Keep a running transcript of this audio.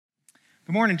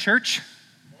Good morning, church.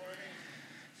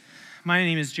 My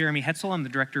name is Jeremy Hetzel. I'm the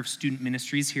Director of Student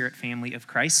Ministries here at Family of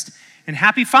Christ. And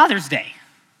happy Father's Day.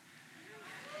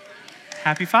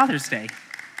 Happy Father's Day.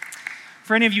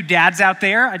 For any of you dads out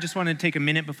there, I just wanted to take a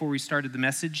minute before we started the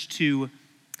message to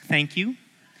thank you.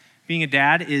 Being a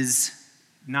dad is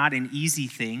not an easy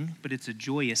thing, but it's a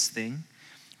joyous thing.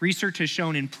 Research has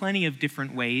shown in plenty of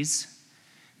different ways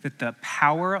that the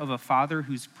power of a father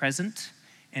who's present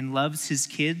and loves his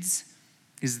kids,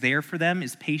 is there for them,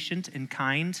 is patient and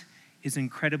kind, is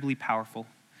incredibly powerful.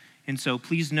 And so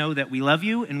please know that we love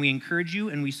you and we encourage you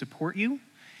and we support you.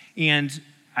 And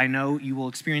I know you will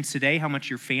experience today how much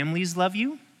your families love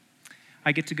you.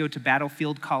 I get to go to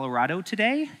Battlefield, Colorado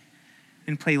today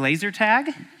and play laser tag.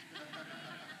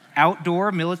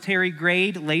 Outdoor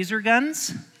military-grade laser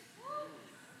guns.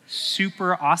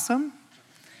 Super awesome.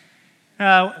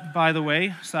 By the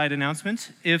way, side announcement,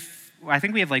 I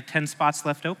think we have like 10 spots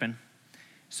left open.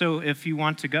 So if you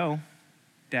want to go,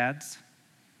 dads,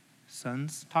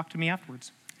 sons, talk to me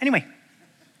afterwards. Anyway,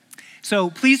 so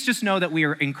please just know that we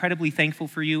are incredibly thankful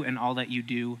for you and all that you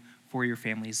do for your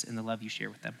families and the love you share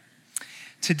with them.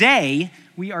 Today,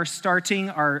 we are starting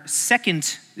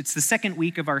it's the second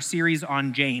week of our series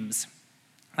on James.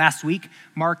 Last week,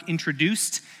 Mark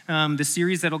introduced the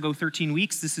series that'll go 13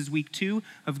 weeks. This is week 2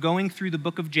 of going through the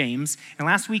book of James. And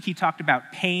last week, he talked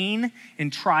about pain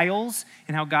and trials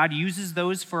and how God uses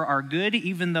those for our good,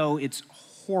 even though it's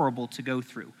horrible to go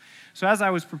through. So as I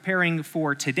was preparing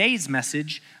for today's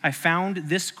message, I found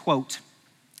this quote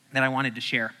that I wanted to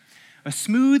share. "A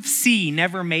smooth sea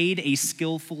never made a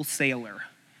skillful sailor.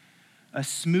 A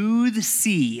smooth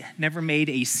sea never made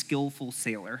a skillful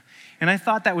sailor." And I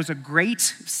thought that was a great,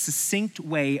 succinct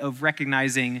way of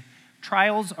recognizing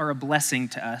trials are a blessing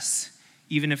to us,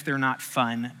 even if they're not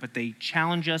fun, but they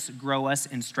challenge us, grow us,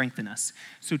 and strengthen us.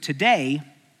 So today,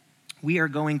 we are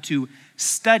going to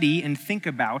study and think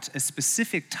about a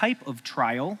specific type of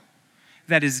trial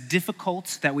that is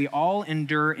difficult, that we all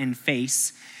endure and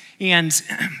face. And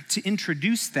to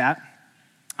introduce that,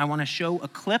 I want to show a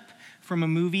clip from a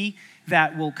movie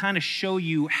that will kind of show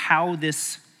you how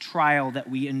this trial that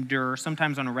we endure,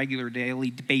 sometimes on a regular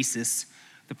daily basis,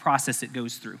 the process it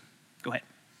goes through. Go ahead.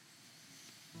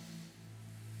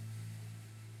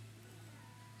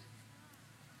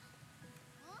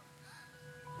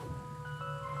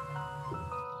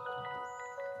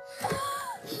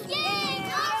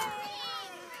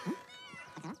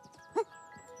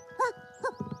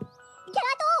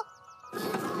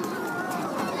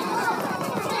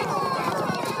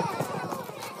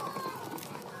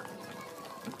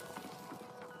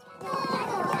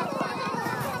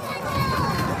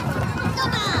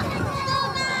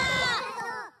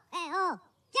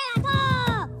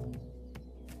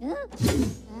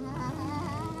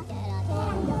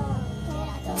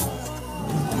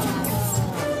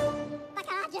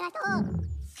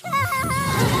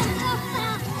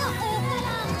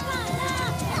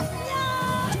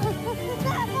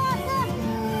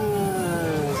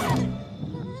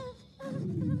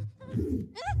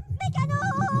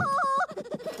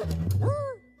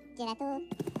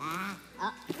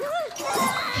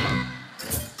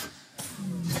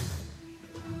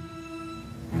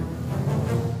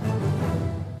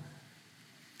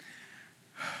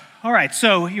 All right,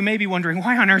 so you may be wondering,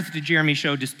 why on earth did Jeremy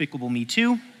show Despicable Me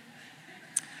 2?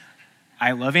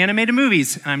 I love animated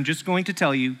movies, and I'm just going to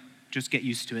tell you, just get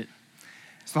used to it.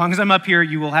 As long as I'm up here,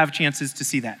 you will have chances to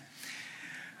see that.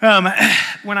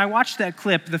 When I watched that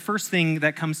clip, the first thing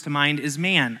that comes to mind is,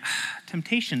 man,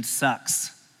 temptation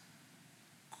sucks.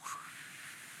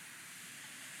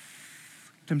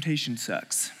 Temptation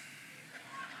sucks.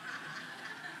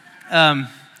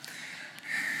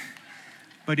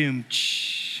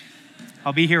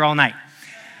 I'll be here all night.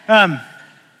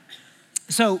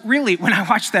 So really, when I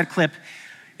watched that clip,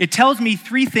 it tells me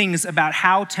 3 things about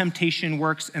how temptation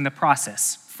works in the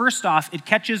process. First off, it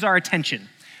catches our attention.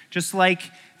 Just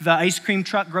like the ice cream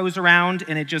truck goes around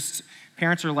and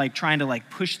parents are like trying to like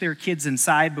push their kids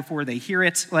inside before they hear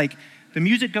it. Like the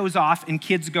music goes off and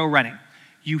kids go running.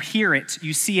 You hear it,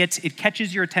 you see it, it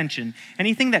catches your attention.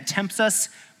 Anything that tempts us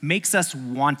makes us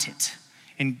want it.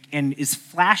 And is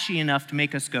flashy enough to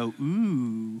make us go,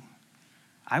 ooh,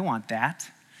 I want that.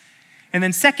 And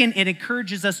then second, it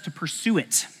encourages us to pursue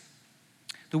it.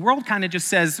 The world kind of just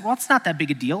says, well, it's not that big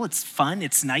a deal. It's fun,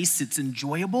 it's nice, it's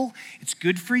enjoyable, it's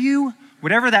good for you.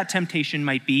 Whatever that temptation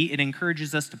might be, it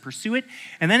encourages us to pursue it.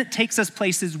 And then it takes us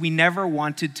places we never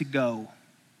wanted to go.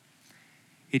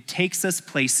 It takes us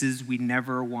places we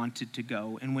never wanted to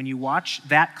go. And when you watch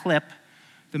that clip,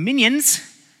 the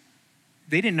minions,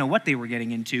 they didn't know what they were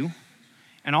getting into.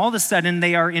 And all of a sudden,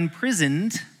 they are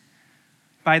imprisoned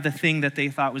by the thing that they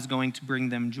thought was going to bring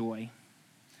them joy.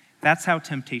 That's how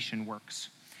temptation works.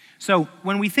 So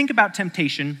when we think about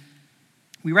temptation,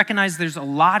 we recognize there's a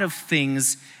lot of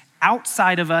things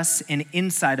outside of us and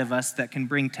inside of us that can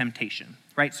bring temptation,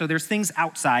 right? So there's things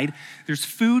outside. There's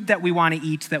food that we want to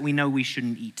eat that we know we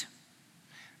shouldn't eat.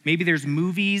 Maybe there's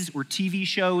movies or TV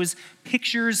shows,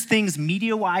 pictures, things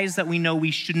media-wise that we know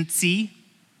we shouldn't see,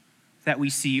 that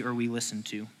we see or we listen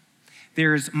to.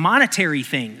 There's monetary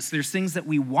things. There's things that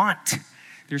we want.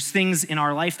 There's things in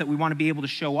our life that we want to be able to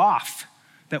show off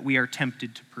that we are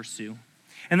tempted to pursue.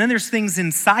 And then there's things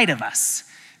inside of us.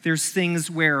 There's things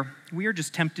where we are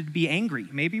just tempted to be angry.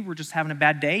 Maybe we're just having a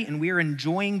bad day and we are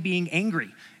enjoying being angry.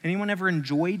 Anyone ever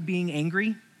enjoyed being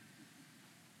angry?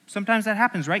 Sometimes that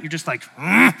happens, right? You're just like,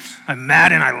 I'm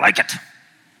mad and I like it.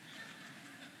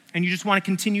 And you just want to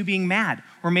continue being mad.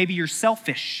 Or maybe you're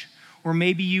selfish. Or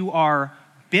maybe you are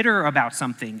bitter about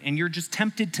something and you're just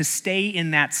tempted to stay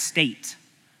in that state.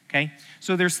 Okay?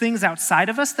 So there's things outside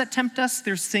of us that tempt us.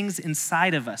 There's things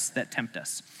inside of us that tempt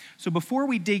us. So before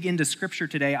we dig into Scripture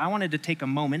today, I wanted to take a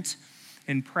moment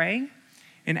and pray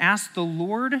and ask the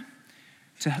Lord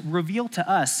to reveal to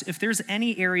us if there's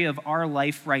any area of our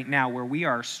life right now where we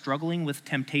are struggling with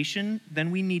temptation,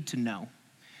 then we need to know.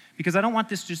 Because I don't want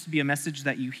this just to be a message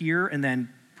that you hear and then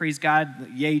praise God,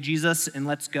 yay, Jesus, and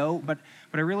let's go. But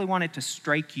I really want it to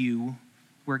strike you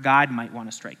where God might want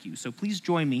to strike you. So please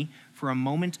join me for a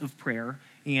moment of prayer,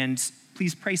 and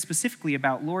please pray specifically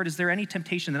about, Lord, is there any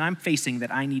temptation that I'm facing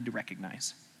that I need to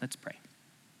recognize? Let's pray.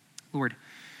 Lord,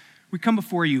 we come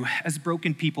before you as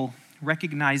broken people,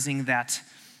 recognizing that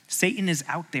Satan is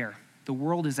out there. The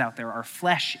world is out there. Our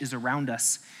flesh is around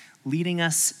us, leading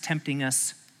us, tempting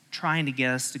us, trying to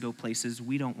get us to go places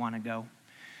we don't want to go.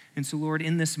 And so, Lord,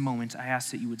 in this moment, I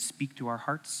ask that you would speak to our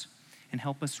hearts and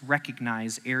help us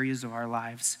recognize areas of our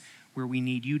lives where we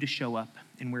need you to show up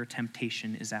and where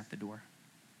temptation is at the door.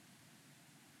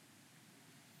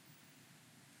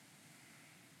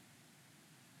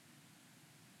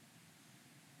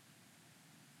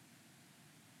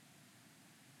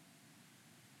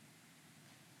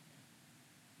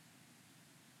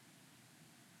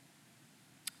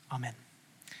 Amen.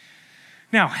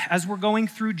 Now, as we're going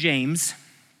through James,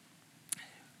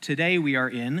 today we are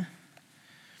in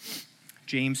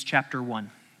James chapter 1.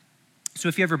 So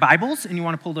if you have your Bibles and you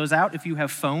want to pull those out, if you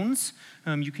have phones,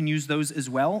 you can use those as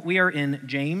well. We are in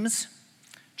James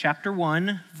chapter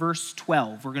 1, verse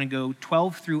 12. We're going to go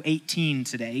 12 through 18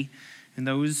 today, and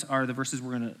those are the verses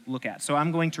we're going to look at. So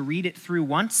I'm going to read it through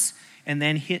once and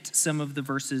then hit some of the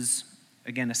verses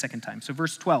again a second time. So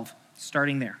verse 12,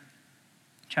 starting there,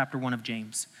 chapter 1 of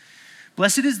James.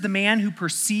 Blessed is the man who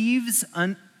perseveres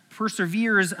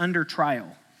under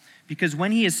trial, because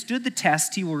when he has stood the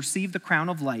test, he will receive the crown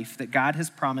of life that God has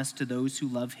promised to those who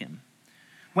love him.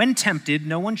 When tempted,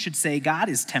 no one should say, God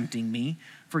is tempting me,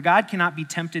 for God cannot be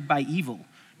tempted by evil,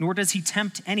 nor does he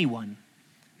tempt anyone.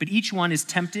 But each one is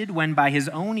tempted when by his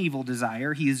own evil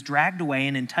desire he is dragged away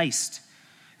and enticed.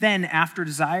 Then, after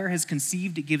desire has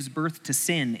conceived, it gives birth to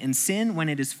sin, and sin, when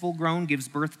it is full grown, gives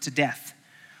birth to death.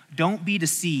 Don't be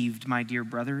deceived, my dear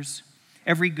brothers.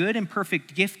 Every good and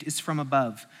perfect gift is from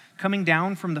above, coming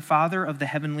down from the Father of the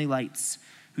heavenly lights,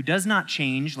 who does not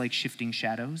change like shifting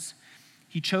shadows.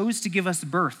 He chose to give us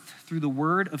birth through the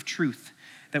word of truth,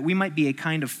 that we might be a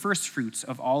kind of first fruits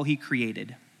of all he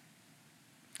created.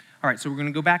 All right, so we're going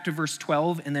to go back to verse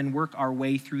 12 and then work our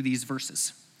way through these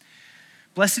verses.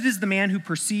 Blessed is the man who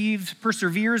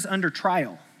perseveres under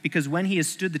trial, because when he has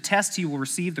stood the test, he will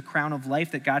receive the crown of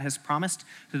life that God has promised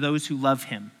to those who love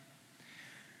him.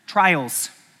 Trials,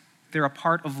 they're a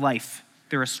part of life.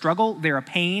 They're a struggle, they're a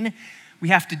pain. We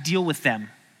have to deal with them.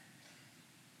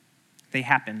 They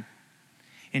happen.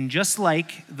 And just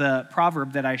like the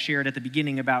proverb that I shared at the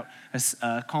beginning about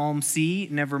a calm sea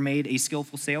never made a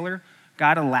skillful sailor,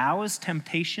 God allows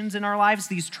temptations in our lives,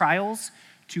 these trials,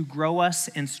 to grow us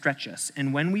and stretch us.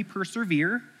 And when we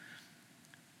persevere,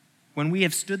 when we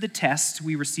have stood the test,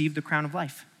 we receive the crown of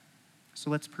life. So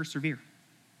let's persevere.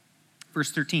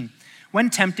 Verse 13, when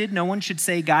tempted, no one should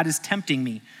say, God is tempting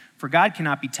me, for God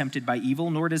cannot be tempted by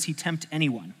evil, nor does he tempt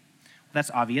anyone. Well,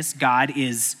 that's obvious. God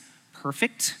is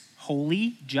perfect,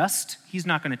 holy, just. He's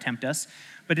not going to tempt us.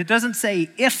 But it doesn't say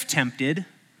if tempted,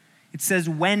 it says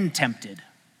when tempted.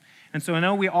 And so I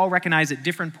know we all recognize at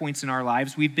different points in our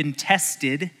lives, we've been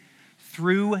tested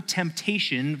through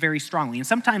temptation very strongly. And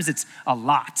sometimes it's a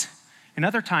lot. And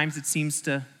other times it seems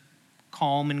to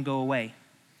calm and go away.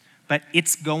 But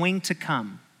it's going to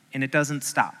come, and it doesn't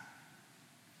stop.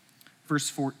 Verse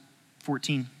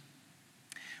 14.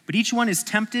 But each one is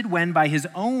tempted when, by his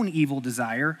own evil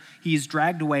desire, he is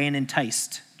dragged away and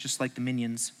enticed, just like the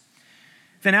minions.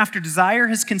 Then after desire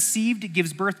has conceived, it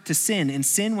gives birth to sin, and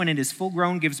sin, when it is full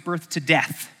grown, gives birth to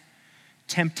death.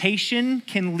 Temptation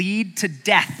can lead to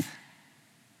death.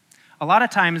 A lot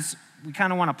of times, we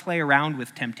kind of want to play around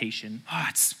with temptation. Oh,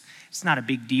 it's not a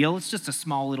big deal. It's just a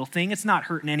small little thing. It's not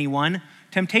hurting anyone.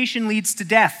 Temptation leads to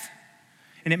death.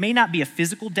 And it may not be a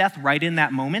physical death right in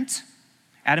that moment.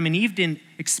 Adam and Eve didn't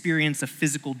experience a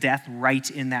physical death right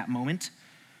in that moment,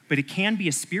 but it can be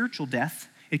a spiritual death.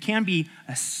 It can be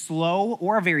a slow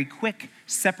or a very quick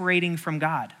separating from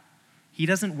God. He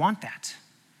doesn't want that.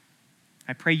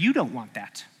 I pray you don't want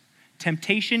that.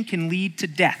 Temptation can lead to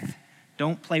death.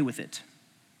 Don't play with it.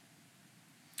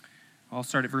 I'll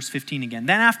start at verse 15 again.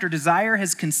 Then after desire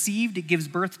has conceived, it gives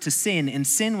birth to sin, and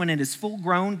sin, when it is full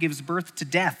grown, gives birth to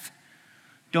death.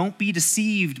 Don't be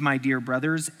deceived, my dear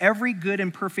brothers. Every good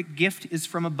and perfect gift is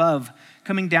from above,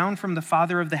 coming down from the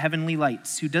Father of the heavenly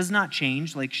lights, who does not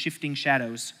change like shifting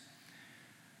shadows.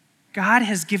 God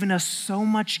has given us so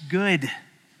much good.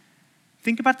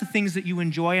 Think about the things that you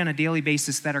enjoy on a daily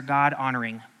basis that are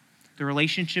God-honoring. The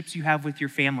relationships you have with your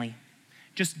family.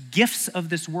 Just gifts of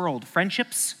this world.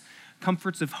 Friendships,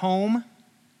 comforts of home.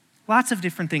 Lots of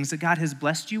different things that God has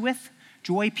blessed you with.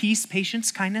 Joy, peace,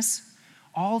 patience, kindness.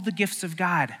 All the gifts of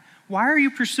God. Why are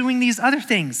you pursuing these other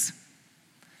things?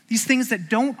 These things that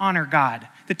don't honor God,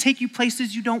 that take you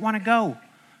places you don't want to go.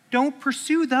 Don't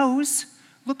pursue those.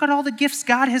 Look at all the gifts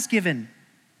God has given.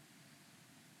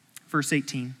 Verse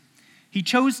 18. He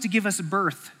chose to give us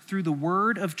birth through the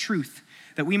word of truth,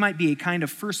 that we might be a kind of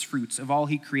first fruits of all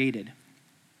he created.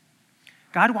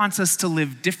 God wants us to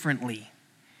live differently.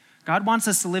 God wants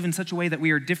us to live in such a way that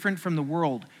we are different from the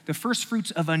world, the first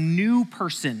fruits of a new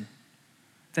person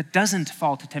that doesn't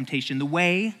fall to temptation, the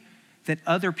way that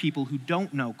other people who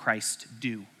don't know Christ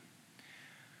do.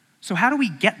 So how do we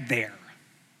get there?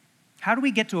 How do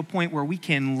we get to a point where we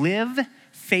can live,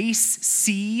 face,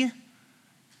 see,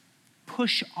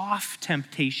 push off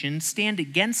temptation, stand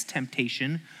against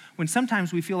temptation, when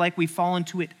sometimes we feel like we fall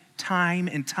into it time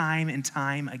and time and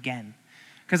time again?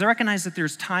 Because I recognize that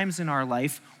there's times in our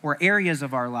life or areas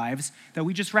of our lives that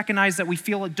we just recognize that we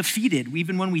feel defeated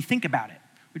even when we think about it.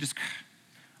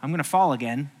 I'm going to fall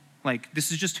again. Like,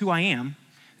 this is just who I am.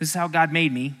 This is how God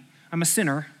made me. I'm a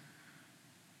sinner.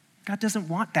 God doesn't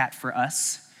want that for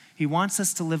us. He wants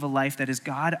us to live a life that is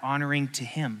God-honoring to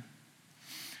him.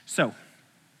 So,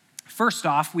 first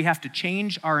off, we have to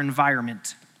change our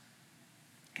environment.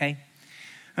 Okay?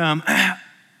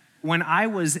 When I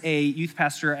was a youth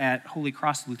pastor at Holy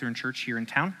Cross Lutheran Church here in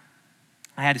town,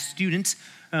 I had a student,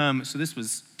 so this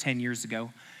was 10 years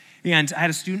ago, and I had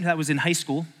a student that was in high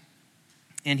school.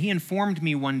 And he informed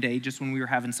me one day, just when we were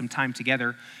having some time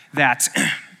together, that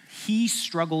he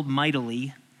struggled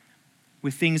mightily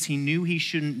with things he knew he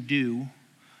shouldn't do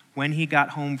when he got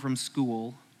home from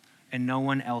school and no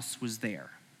one else was there.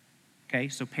 Okay,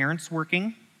 so parents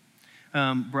working,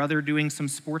 brother doing some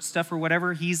sports stuff or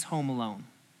whatever, he's home alone.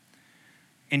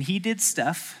 And he did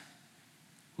stuff,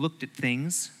 looked at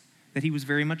things that he was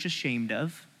very much ashamed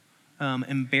of,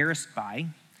 embarrassed by,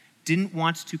 didn't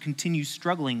want to continue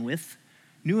struggling with,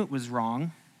 knew it was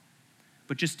wrong,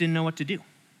 but just didn't know what to do.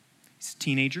 He's a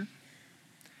teenager,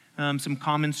 some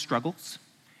common struggles,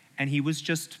 and he was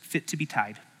just fit to be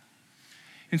tied.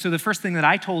 And so the first thing that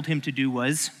I told him to do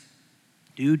was,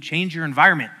 dude, change your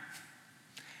environment.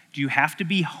 Do you have to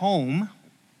be home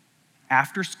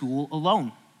after school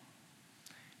alone?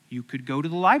 You could go to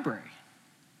the library.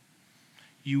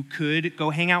 You could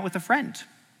go hang out with a friend.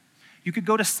 You could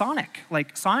go to Sonic.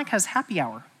 Like, Sonic has happy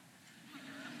hour.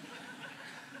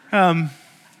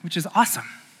 Which is awesome.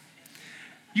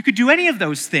 You could do any of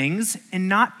those things and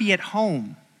not be at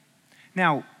home.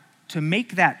 Now, to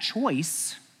make that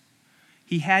choice,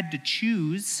 he had to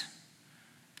choose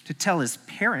to tell his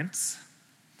parents,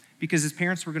 because his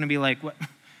parents were going to be like,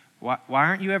 why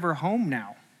aren't you ever home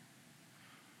now?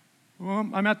 Well,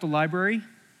 I'm at the library.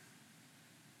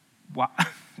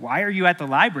 Why are you at the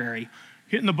library?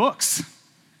 Hitting the books.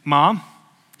 Mom,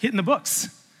 hitting the books.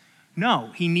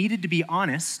 No, he needed to be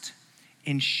honest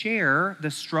and share the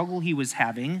struggle he was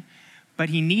having, but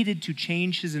he needed to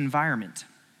change his environment.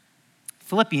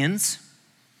 Philippians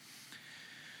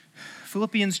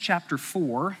chapter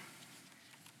 4,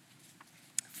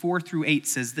 4-8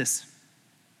 says this.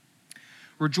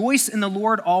 Rejoice in the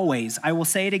Lord always. I will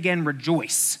say it again,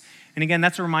 rejoice. And again,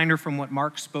 that's a reminder from what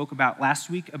Mark spoke about last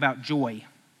week about joy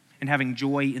and having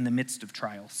joy in the midst of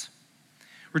trials.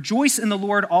 Rejoice in the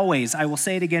Lord always. I will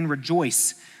say it again,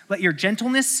 rejoice. Let your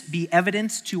gentleness be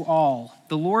evident to all.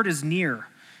 The Lord is near.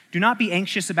 Do not be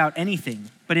anxious about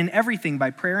anything, but in everything by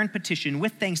prayer and petition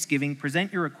with thanksgiving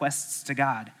present your requests to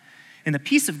God. And the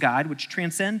peace of God, which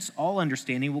transcends all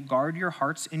understanding, will guard your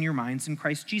hearts and your minds in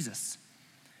Christ Jesus.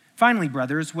 Finally,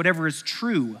 brothers, whatever is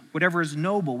true, whatever is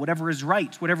noble, whatever is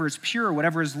right, whatever is pure,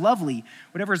 whatever is lovely,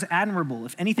 whatever is admirable,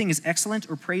 if anything is excellent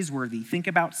or praiseworthy, think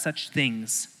about such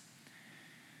things.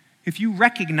 If you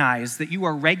recognize that you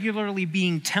are regularly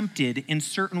being tempted in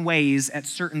certain ways at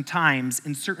certain times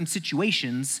in certain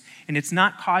situations, and it's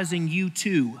not causing you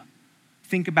to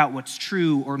think about what's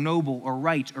true or noble or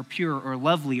right or pure or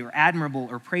lovely or admirable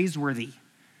or praiseworthy,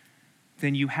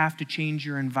 then you have to change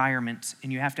your environment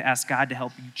and you have to ask God to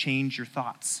help you change your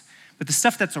thoughts. But the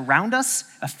stuff that's around us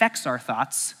affects our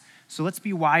thoughts, so let's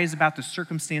be wise about the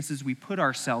circumstances we put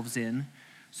ourselves in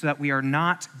so that we are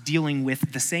not dealing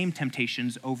with the same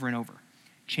temptations over and over.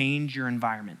 Change your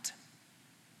environment.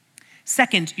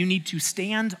 Second, you need to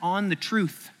stand on the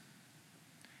truth.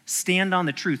 Stand on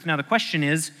the truth. Now the question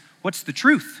is, what's the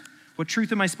truth? What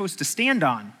truth am I supposed to stand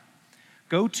on?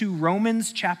 Go to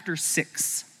Romans chapter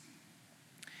 6.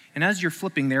 And as you're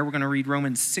flipping there, we're going to read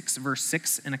Romans 6, verse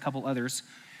 6, and a couple others.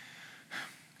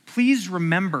 Please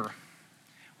remember,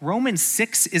 Romans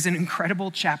 6 is an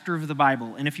incredible chapter of the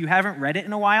Bible. And if you haven't read it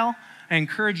in a while, I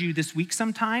encourage you this week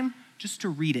sometime just to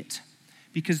read it.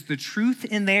 Because the truth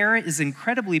in there is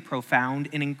incredibly profound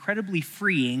and incredibly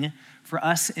freeing for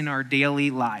us in our daily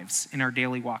lives, in our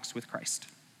daily walks with Christ.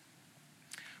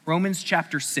 Romans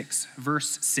chapter 6,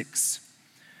 verse 6.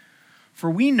 For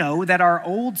we know that our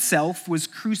old self was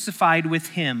crucified with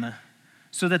him,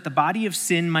 so that the body of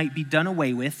sin might be done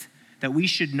away with, that we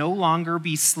should no longer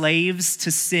be slaves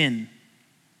to sin.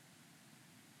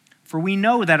 For we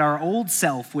know that our old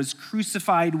self was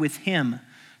crucified with him,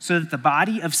 so that the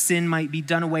body of sin might be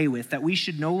done away with, that we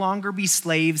should no longer be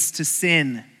slaves to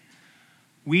sin.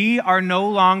 We are no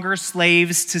longer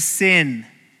slaves to sin.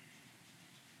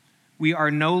 We are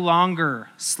no longer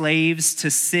slaves to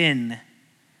sin.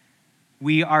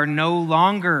 We are no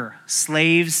longer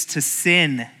slaves to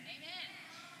sin. Amen.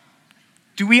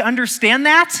 Do we understand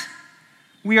that?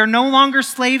 We are no longer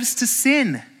slaves to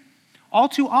sin. All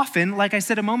too often, like I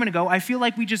said a moment ago, I feel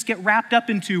like we just get wrapped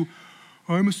up into,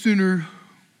 I'm a sinner.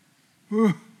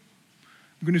 I'm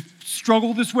going to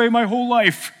struggle this way my whole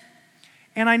life.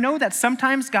 And I know that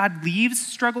sometimes God leaves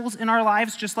struggles in our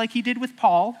lives, just like he did with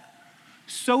Paul,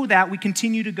 so that we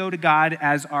continue to go to God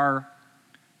as our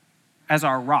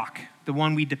rock, the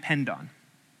one we depend on.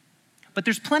 But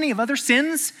there's plenty of other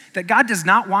sins that God does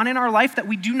not want in our life that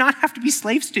we do not have to be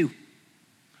slaves to.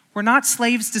 We're not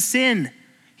slaves to sin.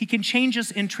 He can change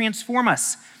us and transform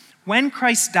us. When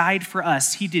Christ died for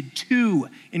us, he did two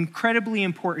incredibly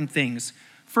important things.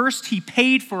 First, he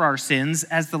paid for our sins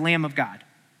as the Lamb of God.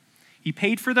 He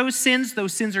paid for those sins.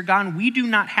 Those sins are gone. We do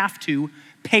not have to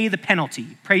pay the penalty.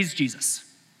 Praise Jesus.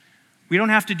 We don't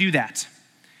have to do that.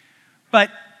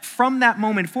 But from that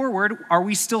moment forward, are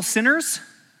we still sinners?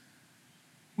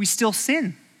 We still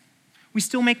sin. We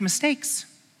still make mistakes.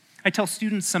 I tell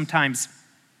students sometimes,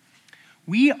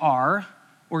 we are,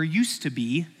 or used to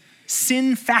be,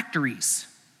 sin factories.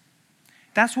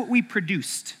 That's what we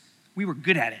produced. We were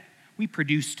good at it. We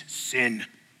produced sin.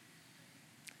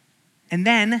 And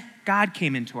then God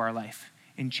came into our life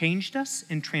and changed us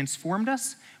and transformed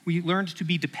us. We learned to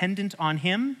be dependent on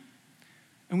him,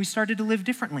 and we started to live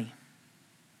differently.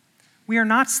 We are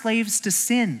not slaves to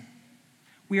sin.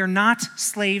 We are not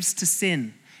slaves to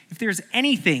sin. If there's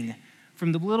anything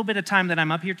from the little bit of time that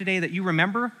I'm up here today that you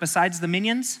remember, besides the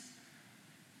minions,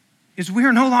 is we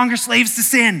are no longer slaves to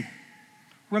sin.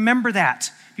 Remember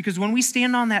that, because when we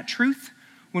stand on that truth,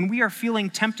 when we are feeling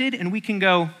tempted and we can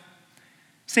go,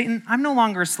 Satan, I'm no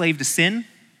longer a slave to sin.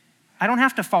 I don't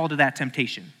have to fall to that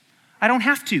temptation. I don't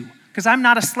have to, because I'm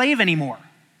not a slave anymore.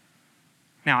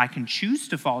 Now, I can choose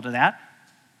to fall to that,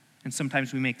 and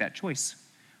sometimes we make that choice.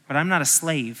 But I'm not a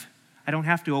slave. I don't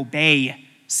have to obey.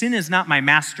 Sin is not my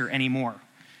master anymore.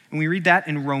 And we read that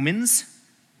in Romans.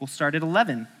 We'll start at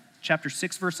 11, chapter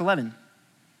 6, verse 11.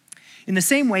 In the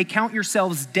same way, count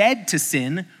yourselves dead to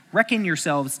sin. Reckon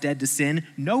yourselves dead to sin.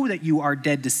 Know that you are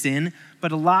dead to sin,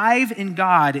 but alive in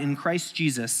God in Christ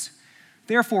Jesus.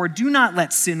 Therefore, do not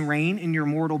let sin reign in your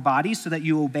mortal body so that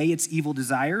you obey its evil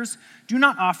desires. Do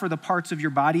not offer the parts of your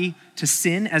body to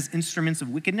sin as instruments of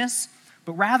wickedness,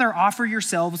 but rather offer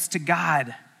yourselves to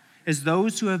God as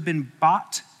those who have been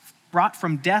brought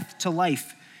from death to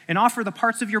life, and offer the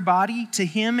parts of your body to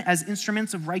him as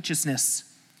instruments of righteousness.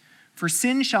 For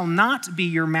sin shall not be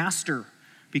your master,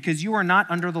 because you are not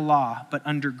under the law, but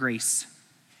under grace.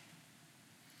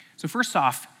 So first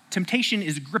off, temptation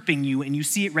is gripping you and you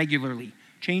see it regularly.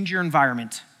 Change your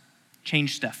environment.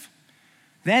 Change stuff.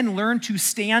 Then learn to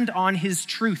stand on his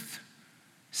truth.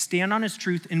 Stand on his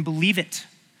truth and believe it.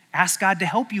 Ask God to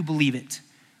help you believe it.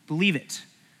 Believe it.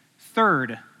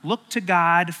 Third, look to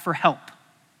God for help.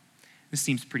 This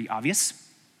seems pretty obvious.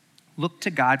 Look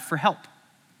to God for help.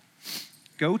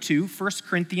 Go to 1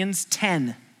 Corinthians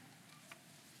 10.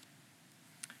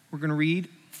 We're going to read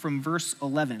from verse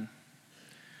 11.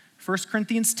 1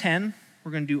 Corinthians 10,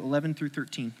 we're going to do 11 through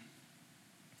 13.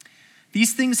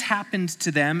 These things happened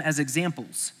to them as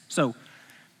examples. So,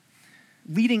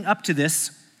 leading up to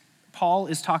this, Paul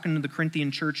is talking to the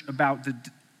Corinthian church about the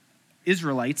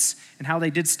Israelites and how they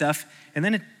did stuff, and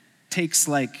then it takes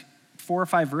like 4 or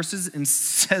 5 verses and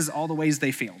says all the ways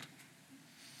they failed,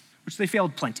 which they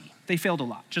failed plenty. They failed a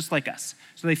lot, just like us.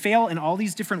 So they fail in all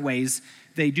these different ways.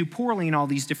 They do poorly in all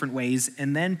these different ways,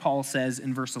 and then Paul says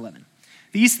in verse 11,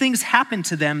 these things happened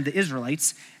to them, the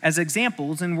Israelites, as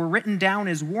examples and were written down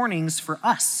as warnings for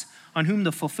us, on whom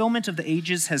the fulfillment of the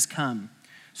ages has come.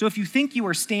 So if you think you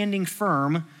are standing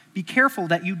firm, be careful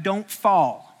that you don't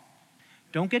fall.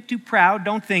 Don't get too proud.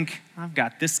 Don't think, I've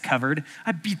got this covered.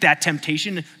 I beat that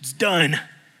temptation. It's done.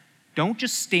 Don't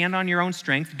just stand on your own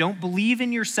strength. Don't believe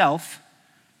in yourself.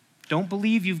 Don't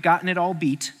believe you've gotten it all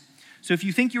beat. So if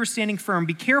you think you are standing firm,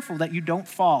 be careful that you don't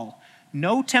fall.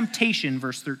 No temptation,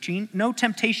 verse 13, no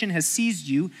temptation has seized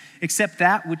you except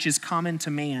that which is common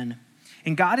to man.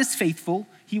 And God is faithful.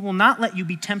 He will not let you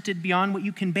be tempted beyond what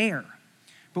you can bear.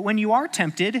 But when you are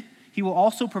tempted, he will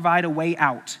also provide a way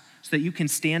out so that you can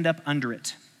stand up under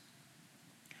it.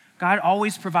 God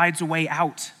always provides a way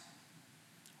out.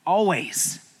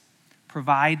 Always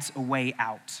provides a way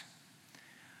out.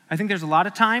 I think there's a lot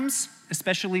of times,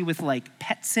 especially with like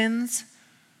pet sins,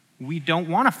 we don't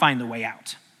want to find the way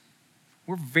out.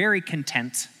 We're very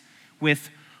content with,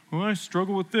 well, I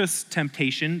struggle with this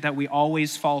temptation that we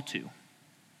always fall to.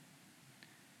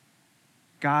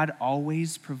 God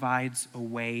always provides a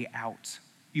way out.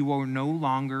 You are no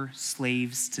longer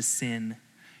slaves to sin.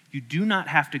 You do not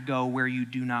have to go where you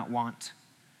do not want.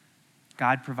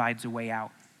 God provides a way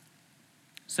out.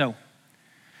 So,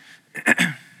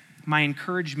 my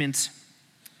encouragement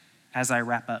as I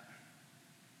wrap up,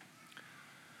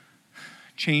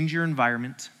 change your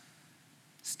environment.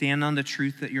 Stand on the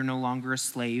truth that you're no longer a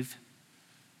slave.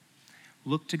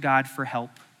 Look to God for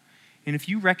help. And if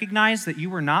you recognize that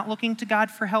you are not looking to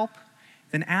God for help,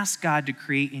 then ask God to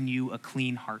create in you a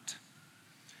clean heart.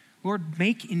 Lord,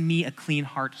 make in me a clean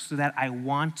heart so that I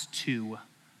want to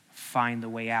find the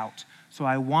way out, so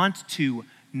I want to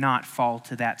not fall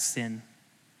to that sin.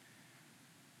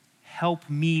 Help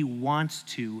me want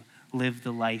to live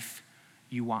the life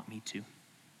you want me to.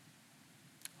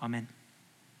 Amen.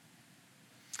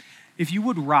 If you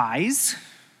would rise,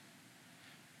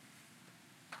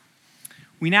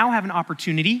 we now have an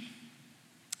opportunity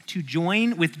to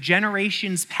join with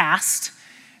generations past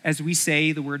as we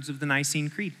say the words of the Nicene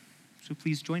Creed. So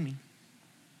please join me.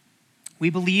 We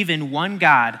believe in one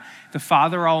God, the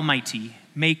Father Almighty,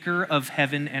 maker of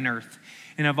heaven and earth,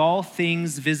 and of all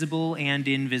things visible and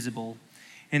invisible,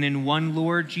 and in one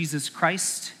Lord Jesus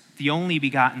Christ, the only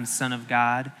begotten Son of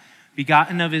God,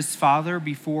 begotten of his Father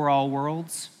before all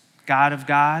worlds, God of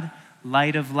God,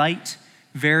 light of light,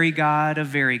 very God of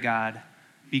very God,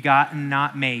 begotten,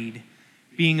 not made,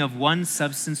 being of one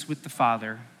substance with the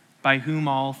Father, by whom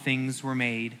all things were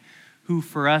made, who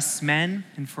for us men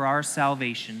and for our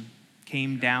salvation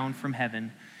came down from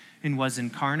heaven and was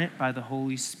incarnate by the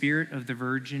Holy Spirit of the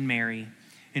Virgin Mary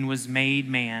and was made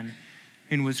man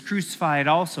and was crucified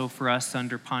also for us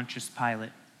under Pontius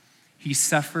Pilate. He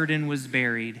suffered and was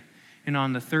buried, and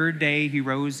on the third day he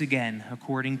rose again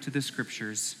according to the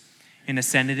Scriptures and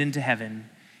ascended into heaven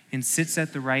and sits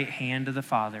at the right hand of the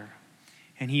Father.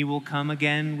 And he will come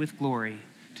again with glory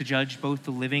to judge both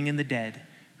the living and the dead,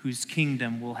 whose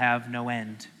kingdom will have no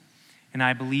end. And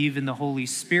I believe in the Holy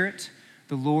Spirit,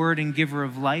 the Lord and giver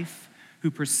of life, who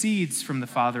proceeds from the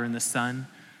Father and the Son,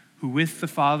 who with the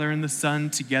Father and the Son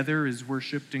together is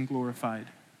worshiped and glorified,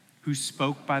 who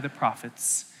spoke by the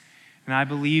prophets. And I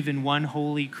believe in one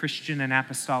holy Christian and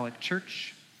apostolic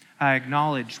church. I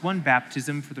acknowledge one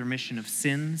baptism for the remission of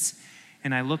sins,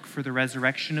 and I look for the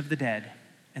resurrection of the dead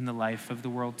and the life of the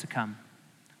world to come.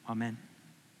 Amen.